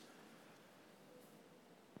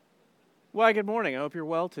Why, good morning. I hope you're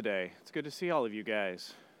well today. It's good to see all of you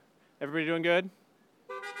guys. Everybody doing good?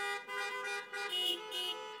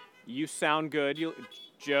 You sound good.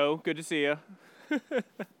 Joe, good to see you.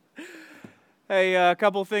 Hey, a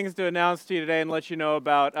couple things to announce to you today and let you know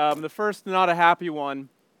about. The first, not a happy one,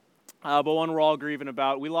 but one we're all grieving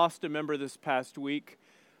about. We lost a member this past week.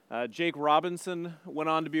 Jake Robinson went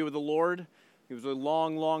on to be with the Lord. He was a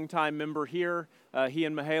long time member here. He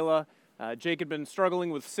and Michaela. Jake had been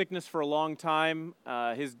struggling with sickness for a long time.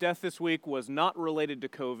 His death this week was not related to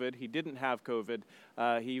COVID. He didn't have COVID.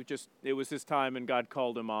 It was his time and God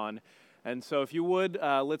called him on. And so if you would,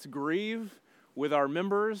 let's grieve with our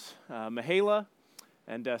members, Michaela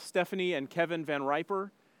and Stephanie and Kevin Van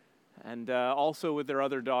Riper, and also with their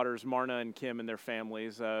other daughters, Marna and Kim and their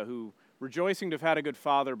families, who rejoicing to have had a good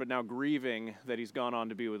father, but now grieving that he's gone on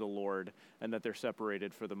to be with the Lord and that they're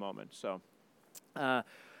separated for the moment. So,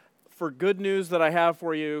 for good news that I have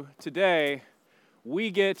for you today, we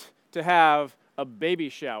get to have a baby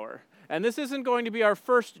shower. And this isn't going to be our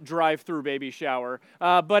first drive-through baby shower,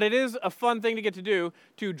 but it is a fun thing to get to do,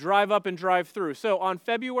 to drive up and drive through. So on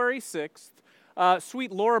February 6th,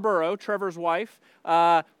 sweet Laura Burrow, Trevor's wife,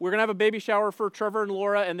 we're going to have a baby shower for Trevor and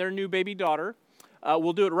Laura and their new baby daughter.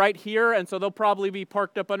 We'll do it right here, and so they'll probably be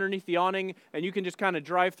parked up underneath the awning, and you can just kind of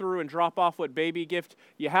drive through and drop off what baby gift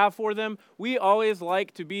you have for them. We always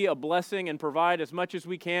like to be a blessing and provide as much as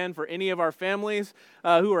we can for any of our families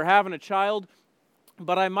who are having a child.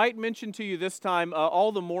 But I might mention to you this time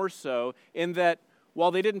all the more so in that,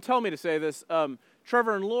 while they didn't tell me to say this,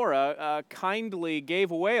 Trevor and Laura kindly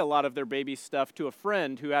gave away a lot of their baby stuff to a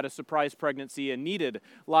friend who had a surprise pregnancy and needed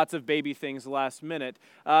lots of baby things last minute.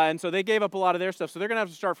 And so they gave up a lot of their stuff. So they're going to have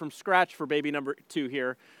to start from scratch for baby number 2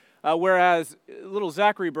 here. Whereas little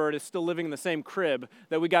Zachary Bird is still living in the same crib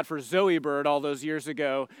that we got for Zoe Bird all those years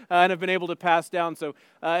ago and have been able to pass down. So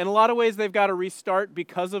in a lot of ways, they've got to restart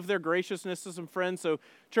because of their graciousness to some friends. So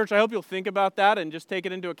church, I hope you'll think about that and just take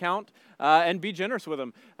it into account and be generous with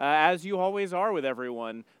them, as you always are with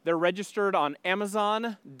everyone. They're registered on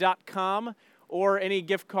Amazon.com. Or any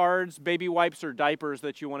gift cards, baby wipes, or diapers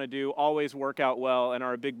that you want to do always work out well and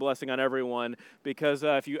are a big blessing on everyone, because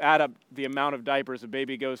if you add up the amount of diapers a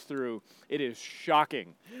baby goes through, it is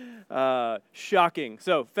shocking. Shocking.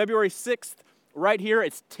 So February 6th, right here,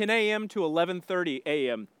 it's 10 a.m. to 11:30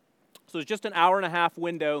 a.m. So it's just an hour and a half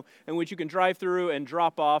window in which you can drive through and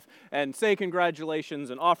drop off and say congratulations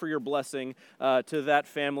and offer your blessing to that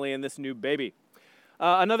family and this new baby.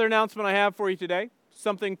 Another announcement I have for you today,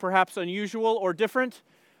 something perhaps unusual or different.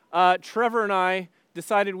 Trevor and I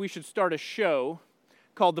decided we should start a show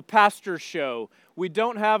called The Pastor Show. We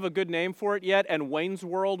don't have a good name for it yet, and Wayne's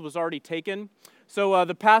World was already taken. So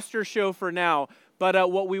The Pastor Show for now. But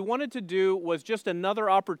what we wanted to do was just another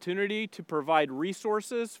opportunity to provide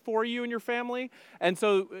resources for you and your family, and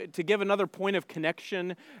so to give another point of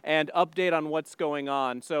connection and update on what's going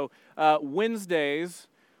on. So Wednesdays,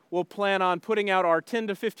 we'll plan on putting out our 10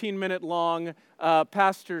 to 15 minute long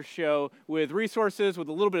pastor show with resources, with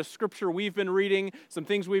a little bit of scripture we've been reading, some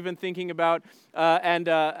things we've been thinking about, and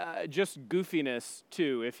just goofiness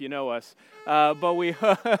too, if you know us. But we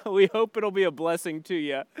hope it'll be a blessing to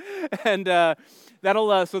you. And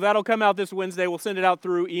that'll come out this Wednesday. We'll send it out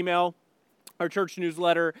through email, our church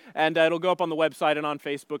newsletter, and it'll go up on the website and on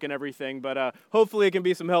Facebook and everything. But hopefully it can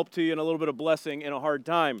be some help to you and a little bit of blessing in a hard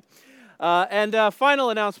time.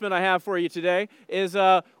 Final announcement I have for you today is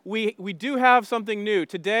we do have something new.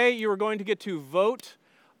 Today you are going to get to vote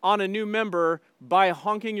on a new member by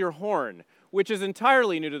honking your horn, which is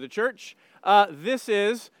entirely new to the church. This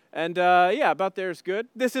is good.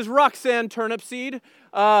 This is Roxanne Turnipseed.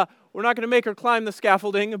 We're not going to make her climb the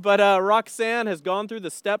scaffolding, but Roxanne has gone through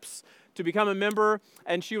the steps to become a member,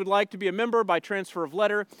 and she would like to be a member by transfer of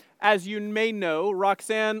letter. As you may know,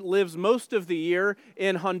 Roxanne lives most of the year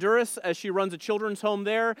in Honduras as she runs a children's home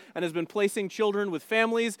there and has been placing children with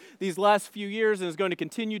families these last few years and is going to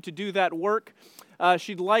continue to do that work.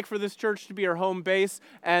 She'd like for this church to be her home base,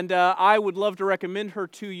 and I would love to recommend her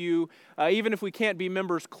to you, even if we can't be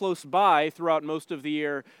members close by throughout most of the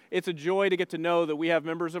year. It's a joy to get to know that we have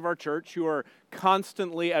members of our church who are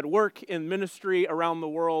constantly at work in ministry around the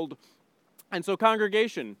world. And so,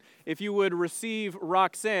 congregation, if you would receive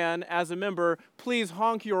Roxanne as a member, please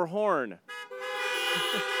honk your horn.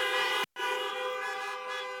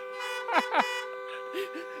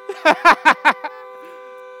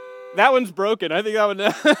 That one's broken. I think that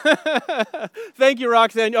one... Thank you,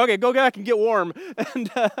 Roxanne. Okay, go back and get warm.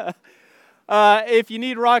 And If you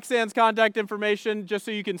need Roxanne's contact information, just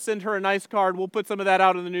so you can send her a nice card, we'll put some of that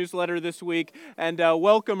out in the newsletter this week, and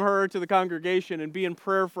welcome her to the congregation and be in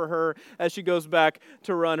prayer for her as she goes back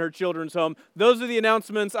to run her children's home. Those are the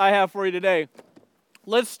announcements I have for you today.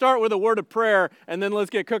 Let's start with a word of prayer, and then let's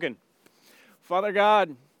get cooking. Father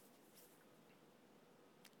God,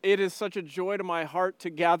 it is such a joy to my heart to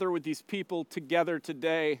gather with these people together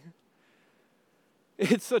today.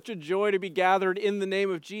 It's such a joy to be gathered in the name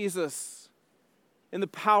of Jesus, in the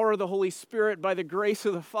power of the Holy Spirit, by the grace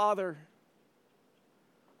of the Father.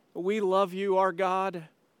 We love you, our God.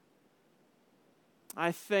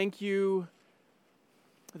 I thank you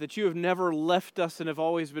that you have never left us and have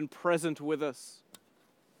always been present with us.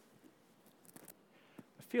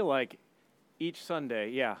 I feel like each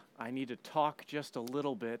Sunday, I need to talk just a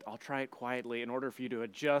little bit. I'll try it quietly in order for you to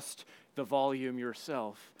adjust the volume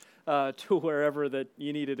yourself to wherever that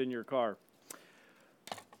you need it in your car.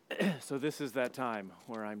 So this is that time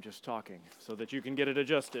where I'm just talking so that you can get it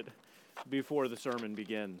adjusted before the sermon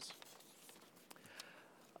begins.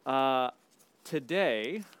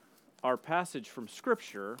 Today, our passage from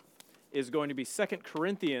Scripture is going to be 2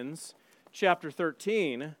 Corinthians chapter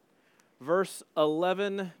 13, verse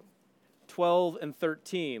 11, 12, and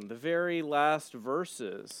 13, the very last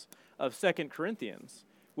verses of 2 Corinthians,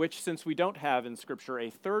 which, since we don't have in Scripture a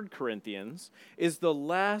 3 Corinthians, is the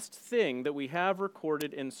last thing that we have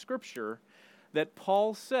recorded in Scripture that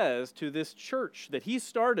Paul says to this church that he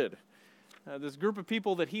started, this group of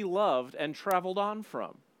people that he loved and traveled on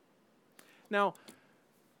from. Now,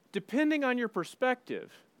 depending on your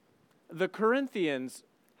perspective, the Corinthians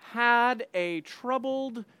had a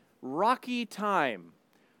troubled, rocky time,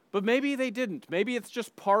 but maybe they didn't. Maybe it's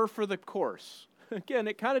just par for the course. Again,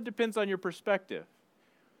 it kind of depends on your perspective.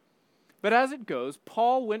 But as it goes,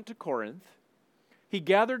 Paul went to Corinth. He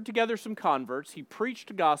gathered together some converts. He preached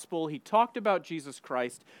the gospel. He talked about Jesus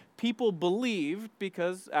Christ. People believed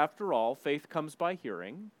because, after all, faith comes by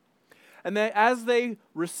hearing. And as they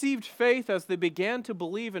received faith, as they began to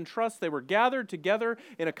believe and trust, they were gathered together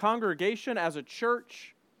in a congregation as a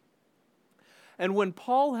church. And when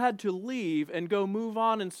Paul had to leave and go move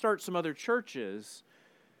on and start some other churches,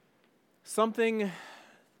 something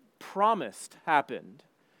promised happened.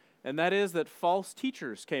 And that is that false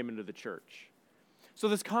teachers came into the church. So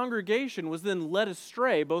this congregation was then led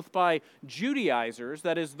astray both by Judaizers,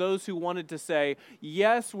 that is, those who wanted to say,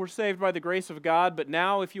 yes, we're saved by the grace of God, but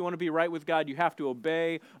now if you want to be right with God, you have to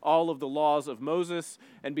obey all of the laws of Moses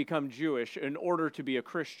and become Jewish in order to be a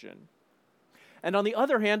Christian. And on the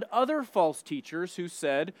other hand, other false teachers who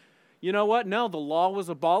said, you know what? No, the law was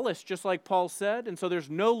abolished, just like Paul said, and so there's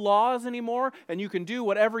no laws anymore, and you can do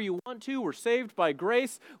whatever you want to. We're saved by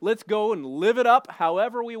grace. Let's go and live it up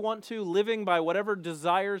however we want to, living by whatever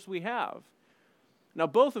desires we have. Now,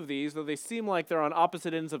 both of these, though they seem like they're on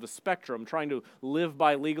opposite ends of a spectrum, trying to live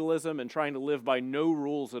by legalism and trying to live by no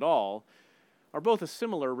rules at all, are both a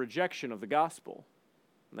similar rejection of the gospel.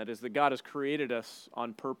 And that is that God has created us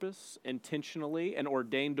on purpose, intentionally, and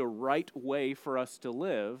ordained a right way for us to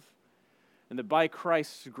live. And that by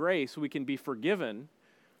Christ's grace, we can be forgiven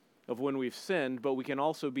of when we've sinned, but we can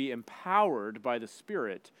also be empowered by the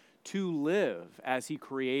Spirit to live as He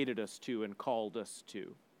created us to and called us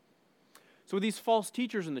to. So with these false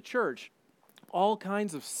teachers in the church, all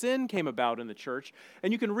kinds of sin came about in the church.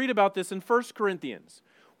 And you can read about this in 1 Corinthians,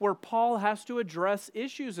 where Paul has to address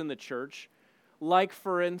issues in the church, like,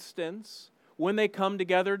 for instance, when they come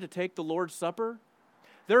together to take the Lord's Supper,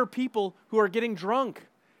 there are people who are getting drunk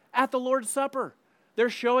at the Lord's Supper. They're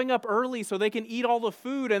showing up early so they can eat all the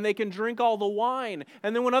food and they can drink all the wine.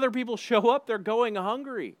 And then when other people show up, they're going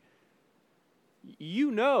hungry.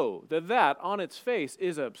 You know that on its face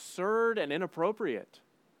is absurd and inappropriate.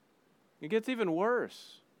 It gets even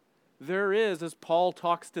worse. There is, as Paul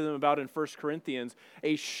talks to them about in 1 Corinthians,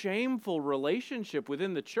 a shameful relationship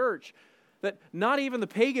within the church that not even the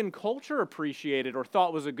pagan culture appreciated or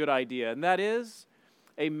thought was a good idea. And that is,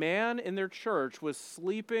 a man in their church was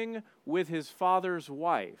sleeping with his father's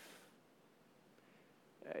wife.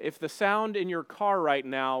 If the sound in your car right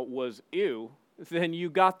now was ew, then you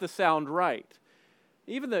got the sound right.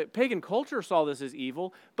 Even the pagan culture saw this as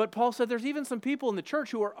evil, but Paul said there's even some people in the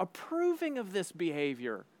church who are approving of this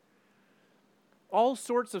behavior. All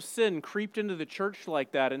sorts of sin creeped into the church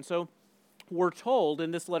like that, and so we're told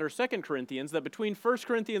in this letter, 2 Corinthians, that between 1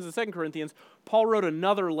 Corinthians and 2 Corinthians, Paul wrote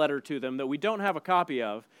another letter to them that we don't have a copy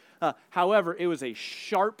of. However, it was a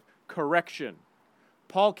sharp correction.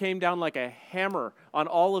 Paul came down like a hammer on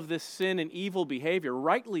all of this sin and evil behavior,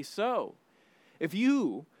 rightly so. If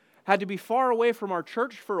you, had to be far away from our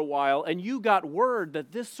church for a while, and you got word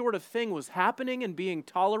that this sort of thing was happening and being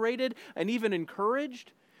tolerated and even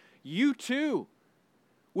encouraged, you too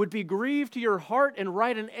would be grieved to your heart and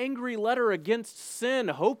write an angry letter against sin,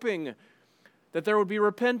 hoping that there would be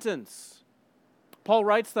repentance. Paul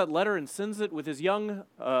writes that letter and sends it with his young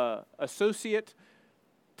associate,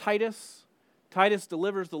 Titus. Titus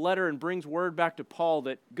delivers the letter and brings word back to Paul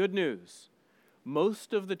that, good news,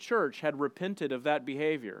 most of the church had repented of that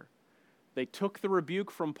behavior. They took the rebuke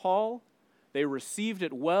from Paul, they received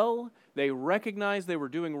it well, they recognized they were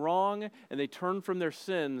doing wrong, and they turned from their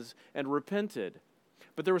sins and repented.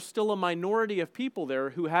 But there was still a minority of people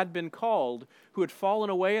there who had been called, who had fallen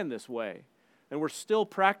away in this way, and were still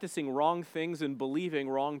practicing wrong things and believing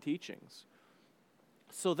wrong teachings.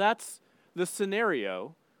 So that's the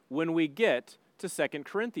scenario when we get to 2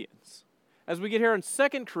 Corinthians. As we get here in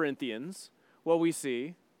 2 Corinthians, what we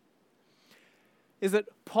see is that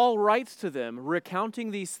Paul writes to them,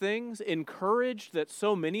 recounting these things, encouraged that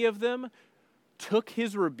so many of them took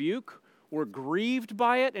his rebuke, were grieved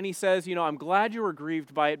by it, and he says, I'm glad you were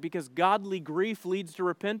grieved by it because godly grief leads to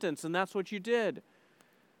repentance, and that's what you did.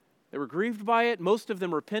 They were grieved by it, most of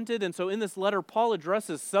them repented, and so in this letter, Paul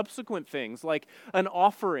addresses subsequent things like an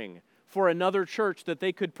offering for another church that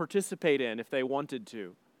they could participate in if they wanted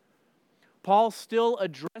to. Paul still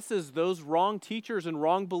addresses those wrong teachers and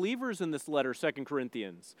wrong believers in this letter, 2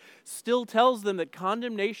 Corinthians. Still tells them that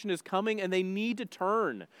condemnation is coming and they need to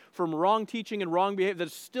turn from wrong teaching and wrong behavior.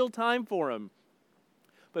 There's still time for them.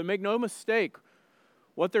 But make no mistake,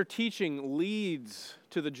 what they're teaching leads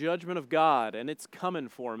to the judgment of God, and it's coming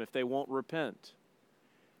for them if they won't repent.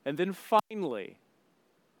 And then finally,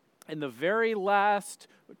 in the very last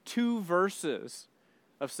 2 verses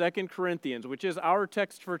of 2 Corinthians, which is our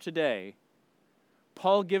text for today,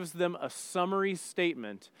 Paul gives them a summary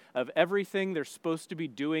statement of everything they're supposed to be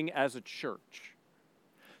doing as a church.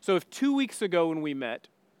 So if 2 weeks ago when we met,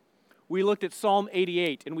 we looked at Psalm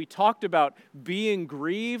 88 and we talked about being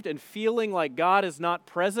grieved and feeling like God is not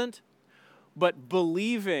present, but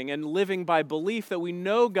believing and living by belief that we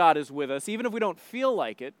know God is with us, even if we don't feel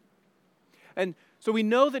like it. And so we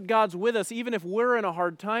know that God's with us even if we're in a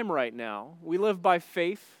hard time right now. We live by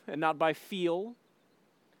faith and not by feel.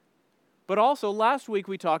 But also, last week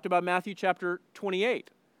we talked about Matthew chapter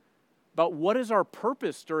 28, about what is our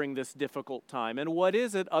purpose during this difficult time, and what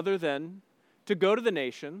is it other than to go to the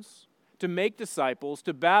nations, to make disciples,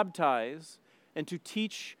 to baptize, and to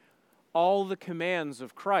teach all the commands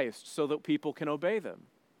of Christ so that people can obey them.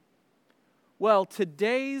 Well,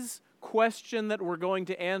 today's question that we're going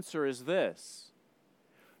to answer is this.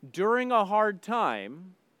 During a hard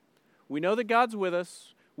time, we know that God's with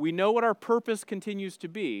us, we know what our purpose continues to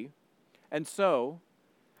be, and so,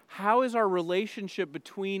 how is our relationship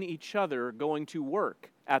between each other going to work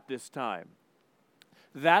at this time?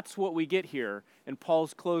 That's what we get here in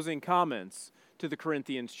Paul's closing comments to the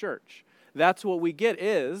Corinthians church. That's what we get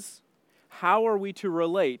is, how are we to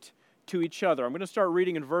relate to each other? I'm going to start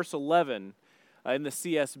reading in verse 11 in the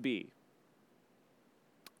CSB.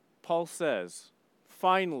 Paul says,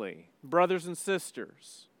 finally, brothers and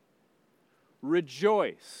sisters,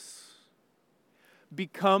 rejoice.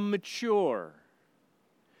 Become mature.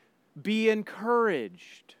 Be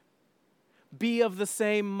encouraged. Be of the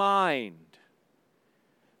same mind.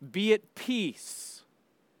 Be at peace.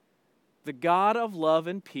 The God of love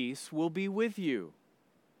and peace will be with you.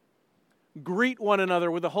 Greet one another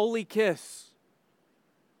with a holy kiss.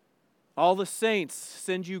 All the saints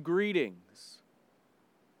send you greetings.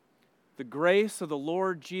 The grace of the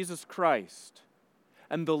Lord Jesus Christ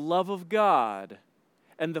and the love of God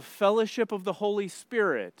and the fellowship of the Holy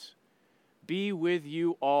Spirit be with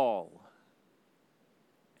you all.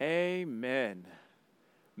 Amen.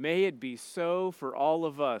 May it be so for all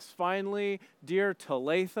of us. Finally, dear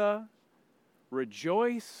Talitha,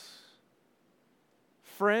 rejoice.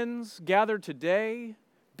 Friends gathered today,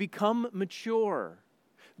 become mature.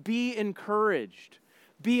 Be encouraged.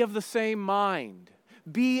 Be of the same mind.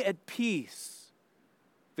 Be at peace.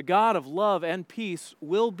 The God of love and peace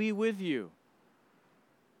will be with you.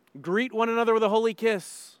 Greet one another with a holy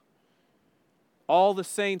kiss. All the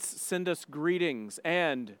saints send us greetings,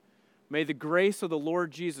 and may the grace of the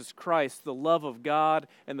Lord Jesus Christ, the love of God,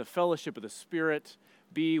 and the fellowship of the Spirit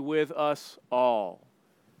be with us all.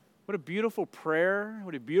 What a beautiful prayer.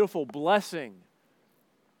 What a beautiful blessing.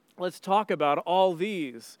 Let's talk about all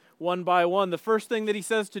these one by one. The first thing that he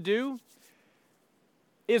says to do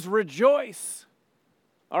is rejoice.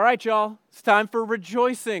 All right, y'all, it's time for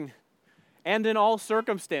rejoicing. And in all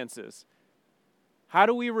circumstances. How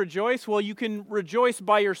do we rejoice? Well, you can rejoice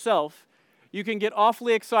by yourself. You can get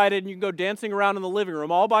awfully excited and you can go dancing around in the living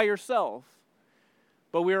room all by yourself.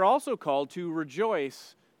 But we are also called to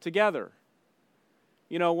rejoice together.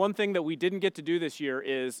 You know, one thing that we didn't get to do this year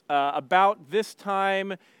is about this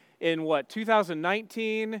time in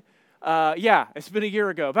 2019? It's been a year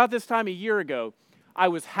ago. About this time a year ago, I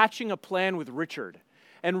was hatching a plan with Richard.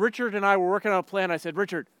 And Richard and I were working on a plan. I said,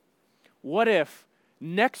 Richard, what if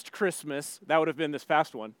next Christmas, that would have been this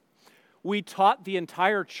past one, we taught the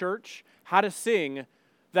entire church how to sing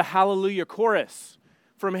the Hallelujah chorus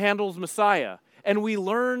from Handel's Messiah. And we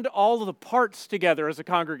learned all of the parts together as a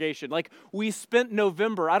congregation. Like, we spent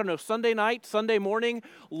November, Sunday night, Sunday morning,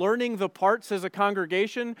 learning the parts as a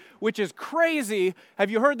congregation, which is crazy. Have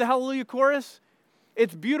you heard the Hallelujah chorus?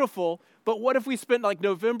 It's beautiful. But what if we spent like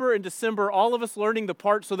November and December, all of us learning the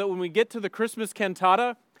parts, so that when we get to the Christmas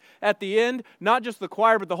cantata at the end, not just the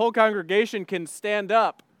choir, but the whole congregation can stand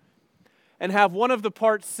up and have one of the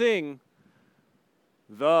parts sing,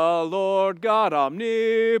 "The Lord God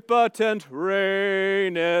omnipotent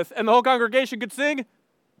reigneth." And the whole congregation could sing,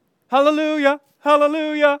 "Hallelujah,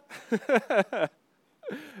 hallelujah."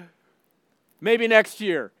 Maybe next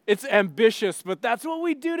year. It's ambitious, but that's what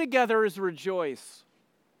we do together, is rejoice.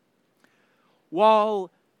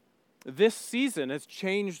 While this season has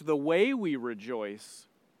changed the way we rejoice,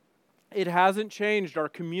 it hasn't changed our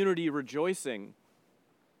community rejoicing.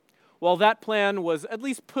 While that plan was at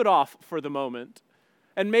least put off for the moment,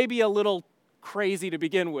 and maybe a little crazy to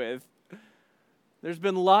begin with, there's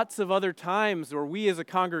been lots of other times where we as a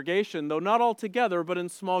congregation, though not all together, but in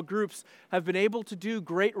small groups, have been able to do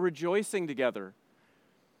great rejoicing together.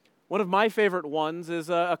 One of my favorite ones is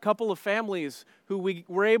a couple of families who we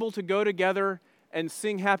were able to go together and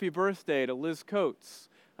sing happy birthday to Liz Coates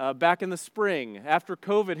back in the spring. After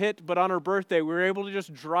COVID hit, but on her birthday, we were able to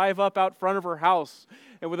just drive up out front of her house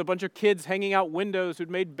and with a bunch of kids hanging out windows who'd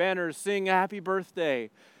made banners, sing happy birthday,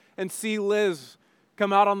 and see Liz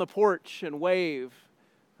come out on the porch and wave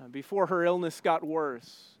before her illness got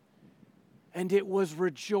worse. And it was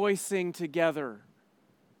rejoicing together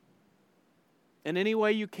in any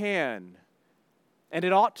way you can. And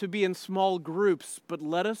it ought to be in small groups, but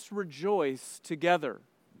let us rejoice together.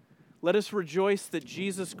 Let us rejoice that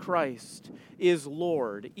Jesus Christ is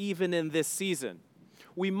Lord, even in this season.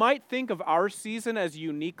 We might think of our season as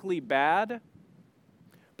uniquely bad,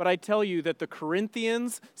 but I tell you that the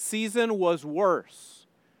Corinthians' season was worse.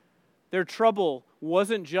 Their trouble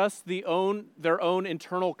wasn't just their own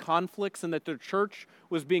internal conflicts and that their church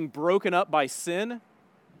was being broken up by sin.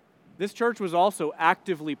 This church was also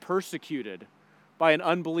actively persecuted by an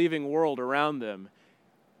unbelieving world around them.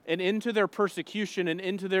 And into their persecution and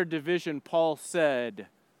into their division, Paul said,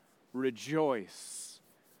 rejoice.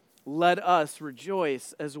 Let us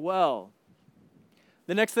rejoice as well.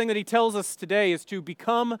 The next thing that he tells us today is to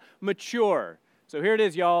become mature. So here it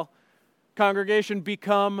is, y'all. Congregation,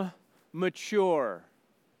 become mature.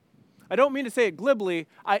 I don't mean to say it glibly.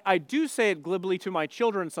 I do say it glibly to my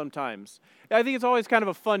children sometimes. I think it's always kind of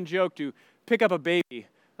a fun joke to pick up a baby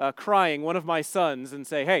crying, one of my sons, and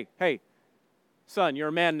say, hey, son, you're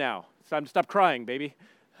a man now. It's time to stop crying, baby.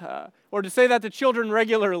 Or to say that to children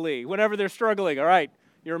regularly whenever they're struggling. All right,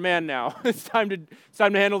 you're a man now. It's time to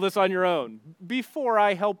handle this on your own before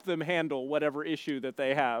I help them handle whatever issue that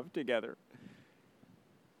they have together.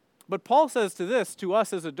 But Paul says to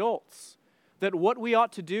us as adults, that what we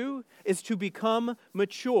ought to do is to become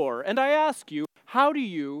mature. And I ask you, how do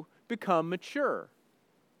you become mature?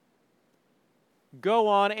 Go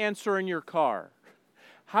on, answer in your car.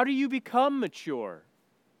 How do you become mature?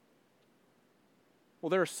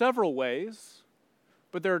 Well, there are several ways,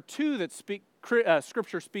 but there are two that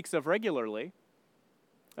Scripture speaks of regularly.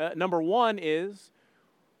 Number one is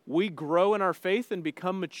we grow in our faith and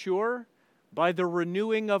become mature by the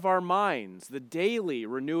renewing of our minds, the daily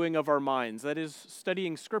renewing of our minds, that is,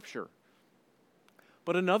 studying Scripture.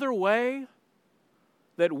 But another way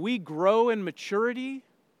that we grow in maturity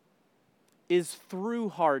is through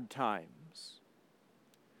hard times.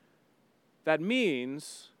 That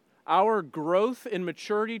means our growth in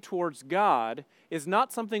maturity towards God is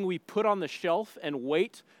not something we put on the shelf and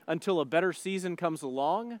wait until a better season comes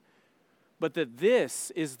along, but that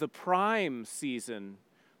this is the prime season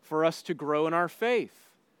for us to grow in our faith.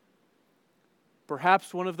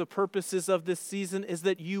 Perhaps one of the purposes of this season is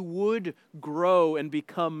that you would grow and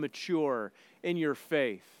become mature in your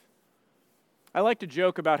faith. I like to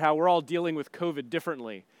joke about how we're all dealing with COVID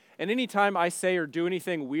differently. And anytime I say or do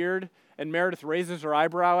anything weird and Meredith raises her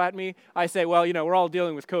eyebrow at me, I say, well, we're all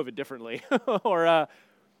dealing with COVID differently. Or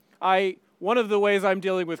one of the ways I'm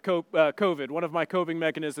dealing with COVID, one of my coping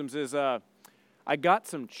mechanisms is I got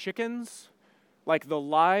some chickens like the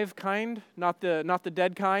live kind, not the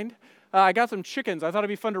dead kind. I got some chickens. I thought it'd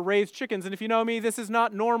be fun to raise chickens, and if you know me, this is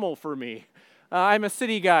not normal for me. I'm a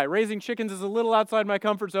city guy. Raising chickens is a little outside my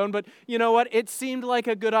comfort zone, but you know what? It seemed like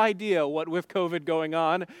a good idea, what with COVID going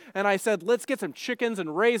on, and I said, let's get some chickens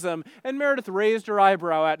and raise them, and Meredith raised her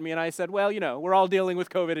eyebrow at me, and I said, well, we're all dealing with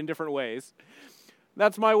COVID in different ways.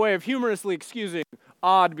 That's my way of humorously excusing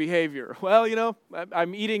odd behavior. Well,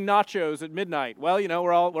 I'm eating nachos at midnight. Well,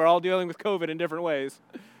 we're all dealing with COVID in different ways.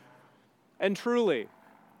 And truly,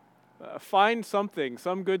 find something,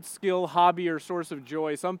 some good skill, hobby, or source of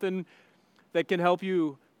joy, something that can help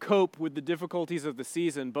you cope with the difficulties of the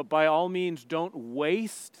season. But by all means, don't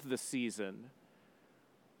waste the season,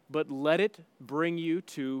 but let it bring you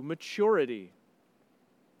to maturity.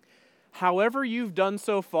 However you've done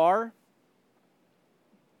so far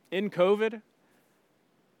in COVID,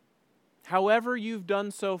 however you've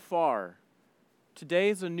done so far,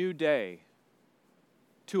 today's a new day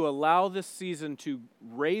to allow this season to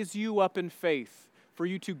raise you up in faith, for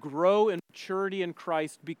you to grow in maturity in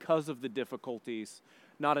Christ because of the difficulties,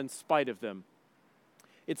 not in spite of them.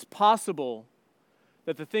 It's possible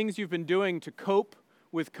that the things you've been doing to cope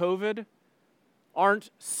with COVID aren't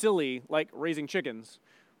silly, like raising chickens,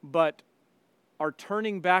 but are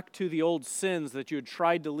turning back to the old sins that you had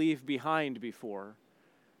tried to leave behind before.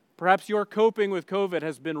 Perhaps your coping with COVID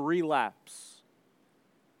has been relapse.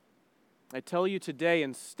 I tell you today,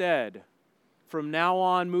 instead, from now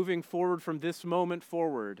on, moving forward from this moment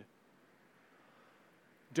forward,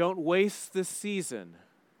 don't waste this season,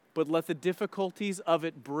 but let the difficulties of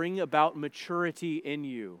it bring about maturity in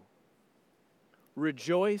you.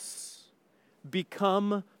 Rejoice,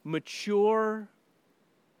 become mature,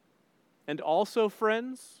 and also,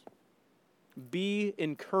 friends, be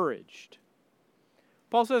encouraged.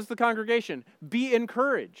 Paul says to the congregation, be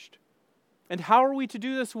encouraged. And how are we to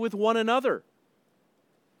do this with one another?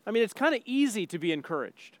 I mean, it's kind of easy to be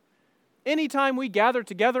encouraged. Anytime we gather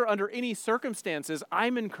together under any circumstances,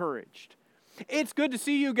 I'm encouraged. It's good to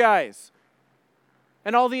see you guys.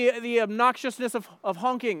 And all the obnoxiousness of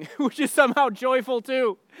honking, which is somehow joyful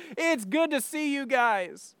too. It's good to see you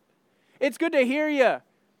guys. It's good to hear you.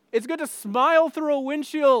 It's good to smile through a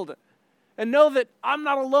windshield and know that I'm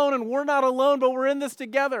not alone and we're not alone, but we're in this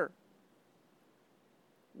together.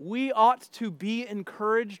 We ought to be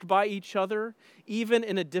encouraged by each other, even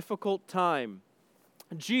in a difficult time.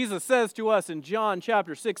 Jesus says to us in John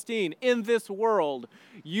chapter 16, in this world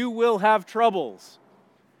you will have troubles.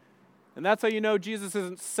 And that's how you know Jesus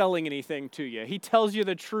isn't selling anything to you. He tells you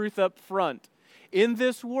the truth up front. In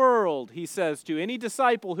this world, he says to any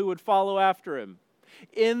disciple who would follow after him,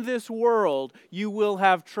 in this world you will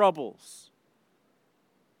have troubles.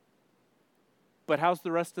 But how's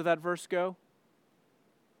the rest of that verse go?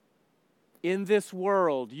 In this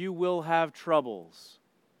world you will have troubles,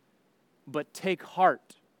 but take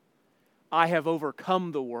heart. I have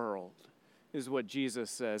overcome the world, is what Jesus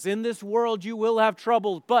says. In this world you will have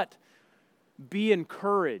troubles, but be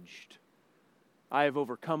encouraged. I have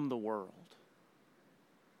overcome the world.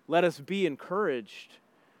 Let us be encouraged,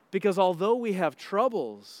 because although we have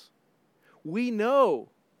troubles, we know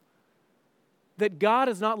that God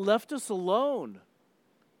has not left us alone.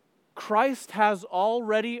 Christ has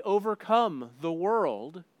already overcome the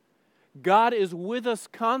world. God is with us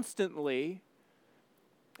constantly,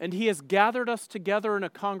 and He has gathered us together in a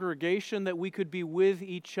congregation that we could be with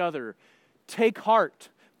each other. Take heart,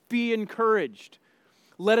 be encouraged.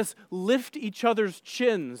 Let us lift each other's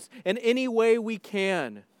chins in any way we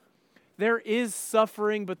can. There is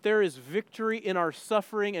suffering, but there is victory in our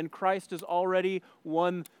suffering, and Christ has already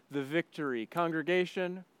won the victory.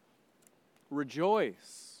 Congregation,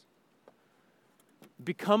 rejoice.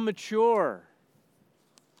 Become mature.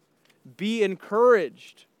 Be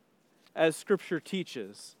encouraged, as Scripture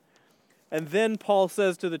teaches. And then Paul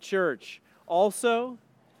says to the church, also,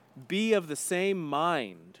 be of the same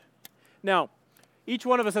mind. Now, each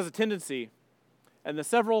one of us has a tendency, and the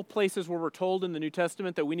several places where we're told in the New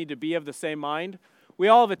Testament that we need to be of the same mind, we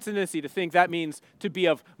all have a tendency to think that means to be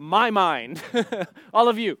of my mind. All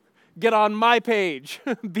of you, get on my page.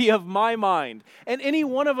 Be of my mind. And any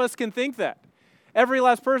one of us can think that. Every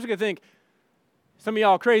last person can think, some of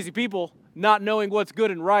y'all crazy people, not knowing what's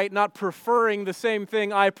good and right, not preferring the same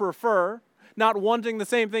thing I prefer, not wanting the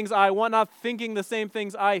same things I want, not thinking the same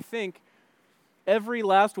things I think. Every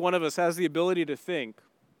last one of us has the ability to think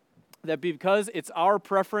that because it's our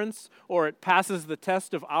preference or it passes the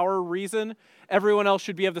test of our reason, everyone else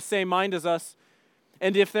should be of the same mind as us.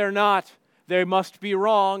 And if they're not, they must be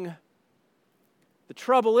wrong. The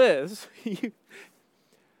trouble is,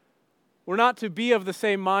 we're We're not to be of the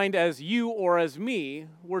same mind as you or as me.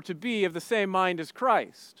 We're to be of the same mind as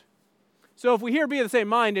Christ. So if we hear be of the same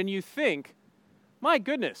mind and you think, my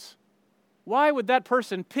goodness, why would that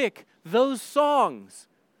person pick those songs?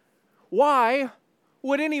 Why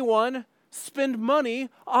would anyone spend money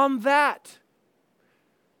on that?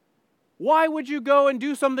 Why would you go and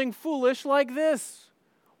do something foolish like this?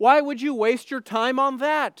 Why would you waste your time on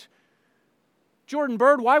that? Jordan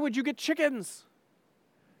Bird, why would you get chickens?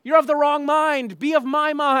 You're of the wrong mind. Be of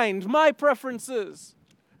my mind, my preferences.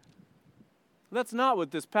 That's not what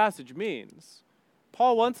this passage means.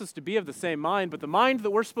 Paul wants us to be of the same mind, but the mind that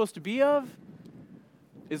we're supposed to be of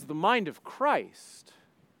is the mind of Christ.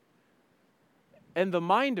 And the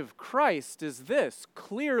mind of Christ is this,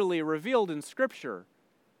 clearly revealed in Scripture,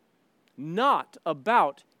 not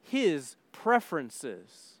about his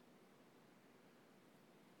preferences.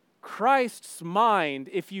 Christ's mind,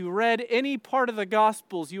 if you read any part of the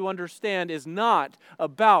Gospels, you understand, is not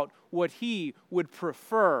about what he would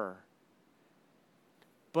prefer,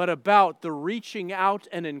 but about the reaching out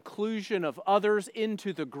and inclusion of others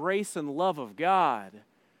into the grace and love of God.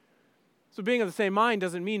 So being of the same mind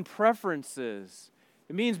doesn't mean preferences.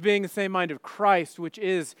 It means being the same mind of Christ, which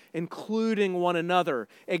is including one another,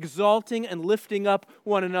 exalting and lifting up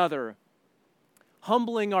one another,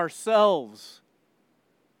 humbling ourselves,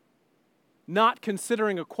 not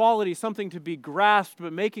considering equality something to be grasped,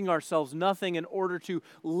 but making ourselves nothing in order to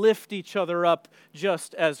lift each other up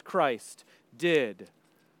just as Christ did.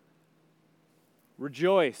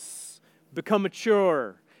 Rejoice, become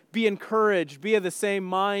mature, be encouraged, be of the same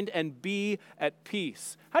mind, and be at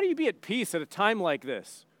peace. How do you be at peace at a time like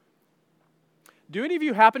this? Do any of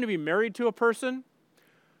you happen to be married to a person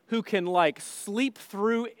who can sleep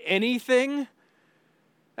through anything?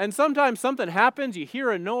 And sometimes something happens, you hear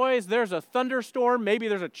a noise, there's a thunderstorm, maybe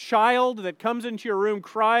there's a child that comes into your room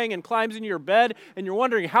crying and climbs into your bed, and you're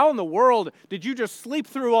wondering, how in the world did you just sleep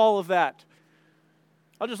through all of that?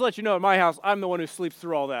 I'll just let you know, in my house, I'm the one who sleeps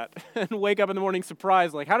through all that and wake up in the morning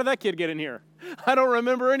surprised, how did that kid get in here? I don't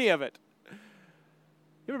remember any of it.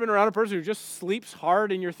 You ever been around a person who just sleeps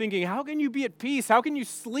hard and you're thinking, how can you be at peace? How can you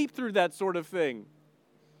sleep through that sort of thing?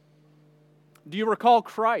 Do you recall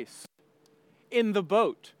Christ in the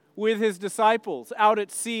boat with his disciples out at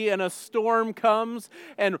sea, and a storm comes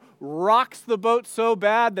and rocks the boat so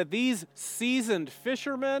bad that these seasoned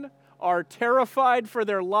fishermen are terrified for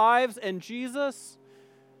their lives, and Jesus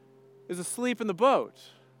is asleep in the boat?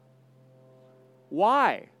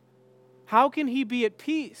 Why? How can he be at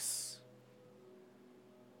peace?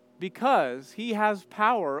 Because he has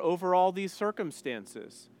power over all these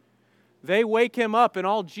circumstances. They wake him up, and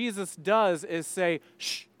all Jesus does is say,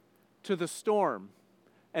 shh, to the storm,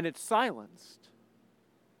 and it's silenced.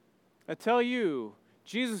 I tell you,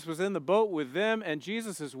 Jesus was in the boat with them, and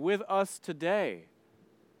Jesus is with us today.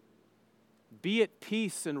 Be at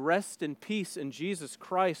peace and rest in peace in Jesus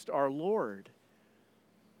Christ our Lord.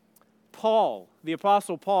 Paul, the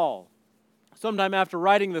Apostle Paul, sometime after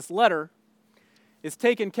writing this letter, is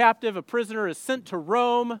taken captive. A prisoner is sent to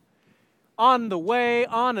Rome. On the way,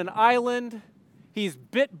 on an island, he's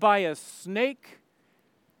bit by a snake.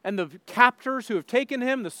 And the captors who have taken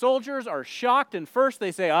him, the soldiers, are shocked. And first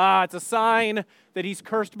they say, it's a sign that he's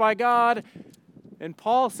cursed by God. And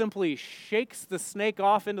Paul simply shakes the snake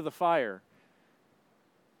off into the fire.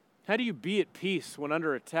 How do you be at peace when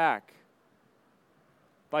under attack?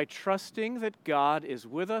 By trusting that God is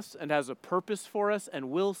with us and has a purpose for us and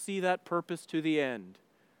will see that purpose to the end.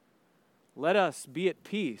 Let us be at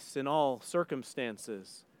peace in all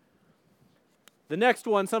circumstances. The next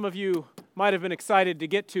one some of you might have been excited to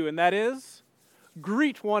get to, and that is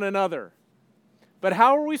greet one another. But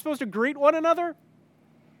how are we supposed to greet one another?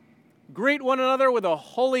 Greet one another with a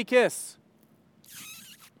holy kiss.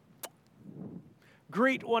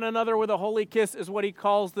 Greet one another with a holy kiss is what he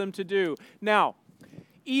calls them to do. Now,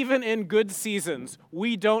 even in good seasons,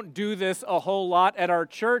 we don't do this a whole lot at our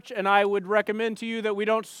church, and I would recommend to you that we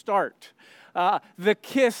don't start. The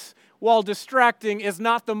kiss, while distracting, is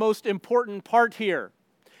not the most important part here.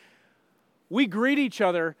 We greet each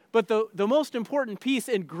other, but the most important piece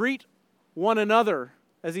in greet one another,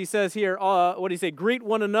 as he says here, what do you say? Greet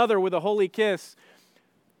one another with a holy kiss.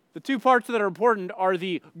 The two parts that are important are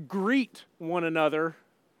the greet one another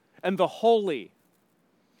and the holy.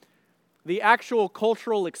 The actual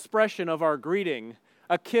cultural expression of our greeting,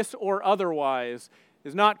 a kiss or otherwise,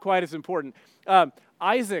 is not quite as important.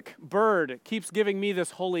 Isaac Bird keeps giving me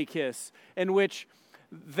this holy kiss, in which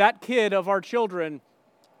that kid of our children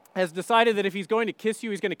has decided that if he's going to kiss you,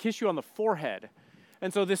 he's going to kiss you on the forehead.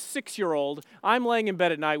 And so this 6-year-old, I'm laying in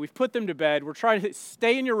bed at night, we've put them to bed, we're trying to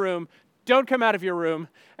stay in your room, don't come out of your room.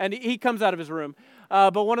 And he comes out of his room.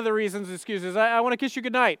 But one of the reasons, excuses, I want to kiss you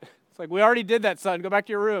goodnight. It's like, we already did that, son. Go back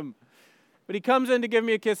to your room. But he comes in to give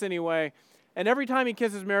me a kiss anyway. And every time he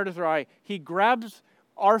kisses Meredith or I, he grabs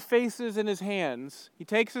our faces in his hands. He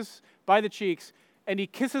takes us by the cheeks, and he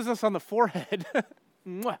kisses us on the forehead.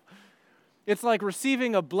 It's like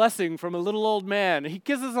receiving a blessing from a little old man. He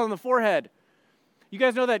kisses us on the forehead. You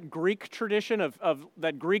guys know that Greek tradition of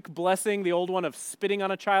that Greek blessing, the old one of spitting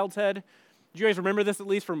on a child's head? Do you guys remember this at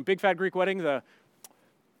least from Big Fat Greek Wedding? The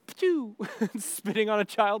spitting on a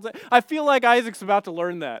child's head. I feel like Isaac's about to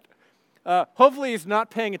learn that. Hopefully he's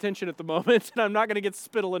not paying attention at the moment, and I'm not going to get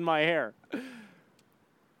spittle in my hair.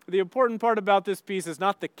 The important part about this piece is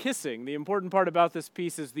not the kissing. The important part about this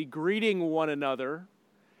piece is the greeting one another,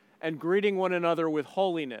 and greeting one another with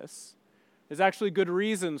holiness. There's actually good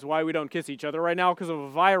reasons why we don't kiss each other right now because of a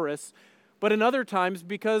virus, but in other times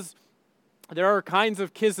because there are kinds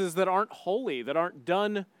of kisses that aren't holy, that aren't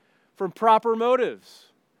done from proper motives,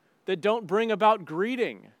 that don't bring about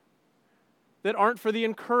greeting, that aren't for the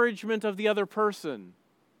encouragement of the other person.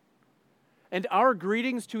 And our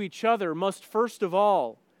greetings to each other must first of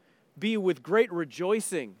all be with great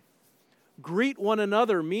rejoicing. Greet one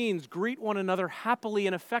another means greet one another happily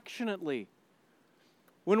and affectionately.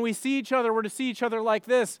 When we see each other, we're to see each other like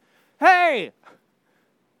this. Hey,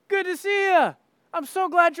 good to see you. I'm so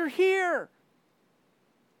glad you're here.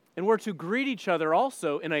 And we're to greet each other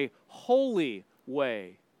also in a holy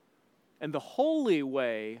way. And the holy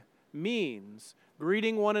way means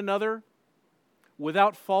greeting one another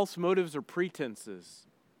without false motives or pretenses.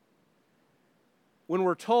 When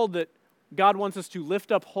we're told that God wants us to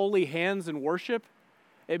lift up holy hands in worship,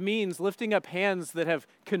 it means lifting up hands that have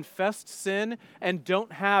confessed sin and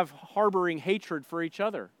don't have harboring hatred for each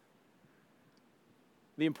other.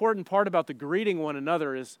 The important part about the greeting one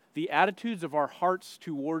another is the attitudes of our hearts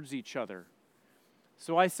towards each other.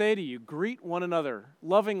 So I say to you, greet one another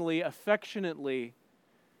lovingly, affectionately,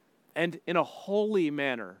 and in a holy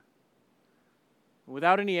manner,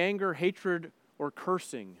 without any anger, hatred, or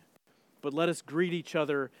cursing. But let us greet each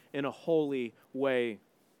other in a holy way.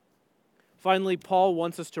 Finally, Paul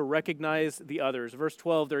wants us to recognize the others. Verse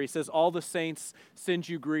 12 there, he says, all the saints send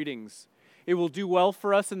you greetings. It will do well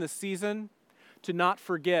for us in this season to not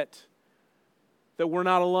forget that we're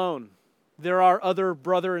not alone. There are other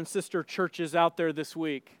brother and sister churches out there this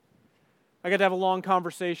week. I got to have a long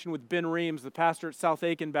conversation with Ben Reams, the pastor at South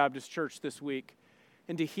Aiken Baptist Church this week,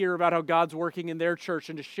 and to hear about how God's working in their church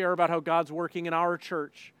and to share about how God's working in our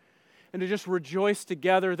church. And to just rejoice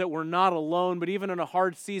together that we're not alone, but even in a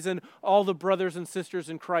hard season, all the brothers and sisters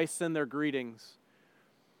in Christ send their greetings.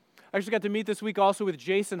 I actually got to meet this week also with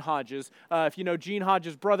Jason Hodges. If you know Gene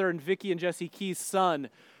Hodges' brother and Vicky and Jesse Key's son,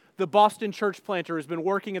 the Boston church planter who's been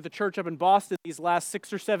working at the church up in Boston these last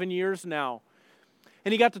 6 or 7 years now.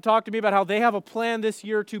 And he got to talk to me about how they have a plan this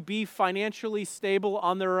year to be financially stable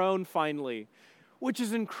on their own finally, which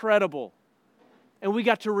is incredible. And we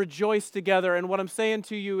got to rejoice together. And what I'm saying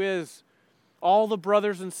to you is, all the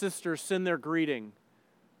brothers and sisters send their greeting.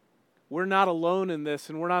 We're not alone in this,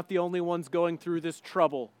 and we're not the only ones going through this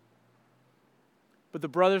trouble. But the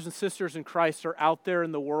brothers and sisters in Christ are out there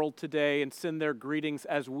in the world today and send their greetings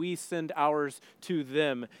as we send ours to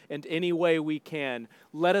them in any way we can.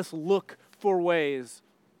 Let us look for ways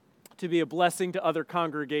to be a blessing to other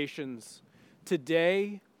congregations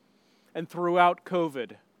today and throughout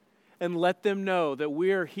COVID. And let them know that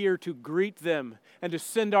we are here to greet them and to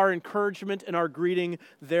send our encouragement and our greeting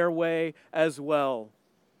their way as well.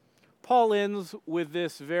 Paul ends with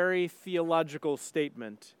this very theological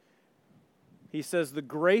statement. He says, the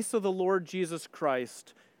grace of the Lord Jesus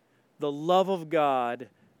Christ, the love of God,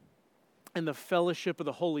 and the fellowship of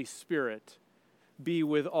the Holy Spirit be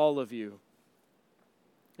with all of you.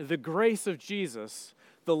 The grace of Jesus,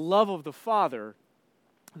 the love of the Father,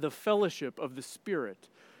 the fellowship of the Spirit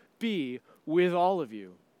be with all of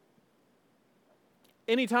you.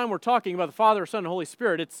 Anytime we're talking about the Father, Son, and Holy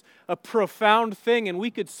Spirit, it's a profound thing, and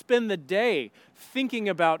we could spend the day thinking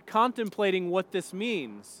about, contemplating what this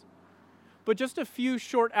means. But just a few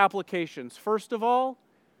short applications. First of all,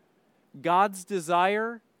 God's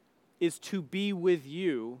desire is to be with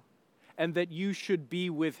you, and that you should be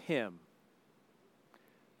with Him.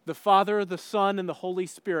 The Father, the Son, and the Holy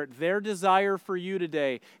Spirit, their desire for you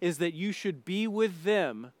today is that you should be with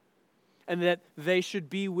them and that they should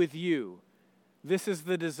be with you. This is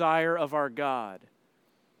the desire of our God.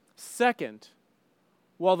 Second,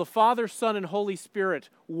 while the Father, Son, and Holy Spirit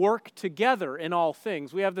work together in all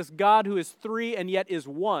things, we have this God who is three and yet is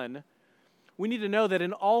one. We need to know that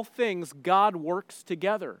in all things, God works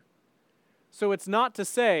together. So it's not to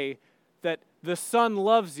say that the Son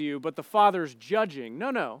loves you, but the Father's judging.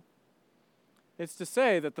 No. It's to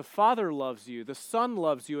say that the Father loves you, the Son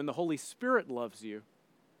loves you, and the Holy Spirit loves you.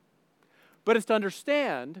 But it's to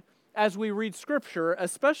understand, as we read Scripture,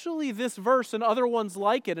 especially this verse and other ones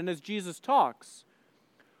like it, and as Jesus talks,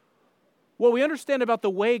 what we understand about the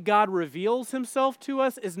way God reveals himself to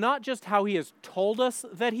us is not just how he has told us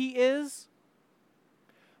that he is,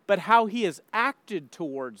 but how he has acted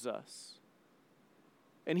towards us.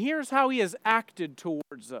 And here's how he has acted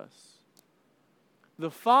towards us. The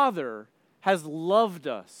Father has loved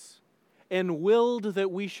us and willed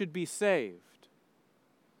that we should be saved.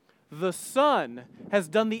 The Son has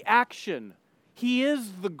done the action. He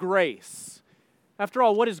is the grace. After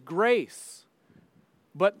all, what is grace?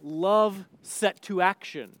 But love set to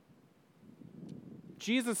action.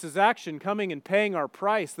 Jesus' action coming and paying our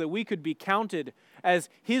price that we could be counted as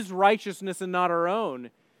his righteousness and not our own.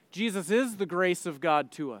 Jesus is the grace of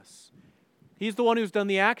God to us. He's the one who's done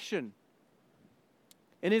the action.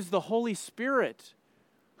 And is the Holy Spirit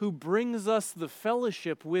who brings us the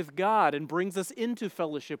fellowship with God and brings us into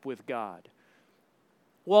fellowship with God.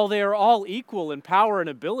 While they are all equal in power and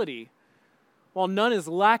ability, while none is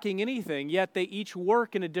lacking anything, yet they each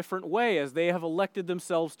work in a different way as they have elected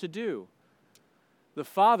themselves to do. The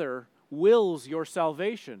Father wills your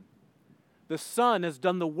salvation. The Son has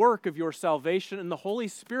done the work of your salvation, and the Holy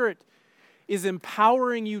Spirit is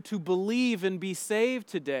empowering you to believe and be saved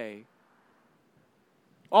today.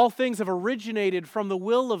 All things have originated from the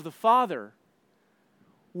will of the Father,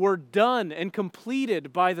 were done and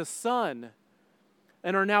completed by the Son,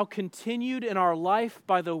 and are now continued in our life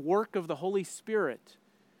by the work of the Holy Spirit.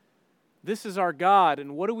 This is our God,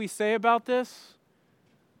 and what do we say about this?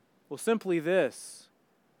 Well, simply this: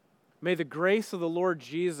 may the grace of the Lord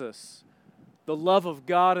Jesus, the love of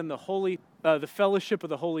God, and the fellowship of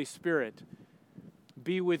the Holy Spirit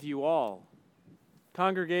be with you all.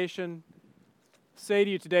 Congregation, say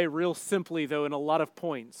to you today real simply, though, in a lot of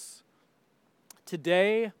points.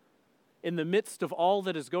 Today, in the midst of all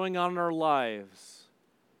that is going on in our lives,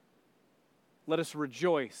 let us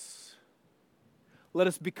rejoice. Let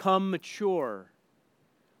us become mature.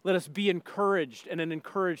 Let us be encouraged and an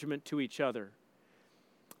encouragement to each other.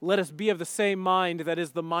 Let us be of the same mind that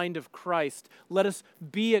is the mind of Christ. Let us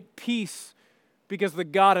be at peace because the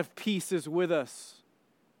God of peace is with us.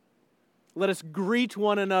 Let us greet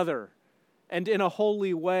one another and in a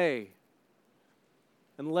holy way.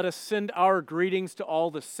 And let us send our greetings to all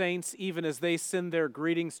the saints, even as they send their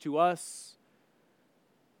greetings to us.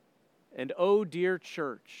 And oh, dear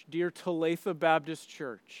church, dear Talitha Baptist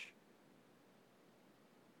Church,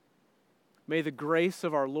 may the grace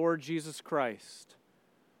of our Lord Jesus Christ,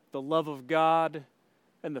 the love of God,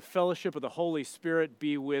 and the fellowship of the Holy Spirit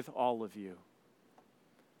be with all of you.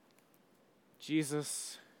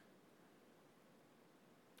 Jesus,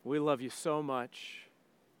 we love you so much.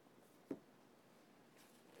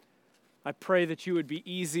 I pray that you would be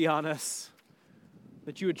easy on us,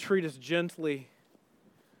 that you would treat us gently.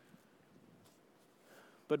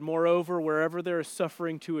 But moreover, wherever there is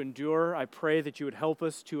suffering to endure, I pray that you would help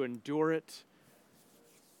us to endure it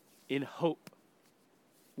in hope,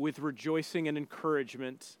 with rejoicing and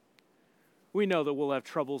encouragement. We know that we'll have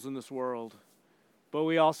troubles in this world, but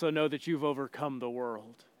we also know that you've overcome the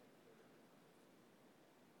world.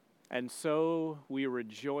 And so we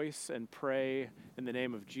rejoice and pray in the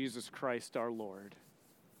name of Jesus Christ our Lord.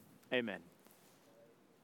 Amen.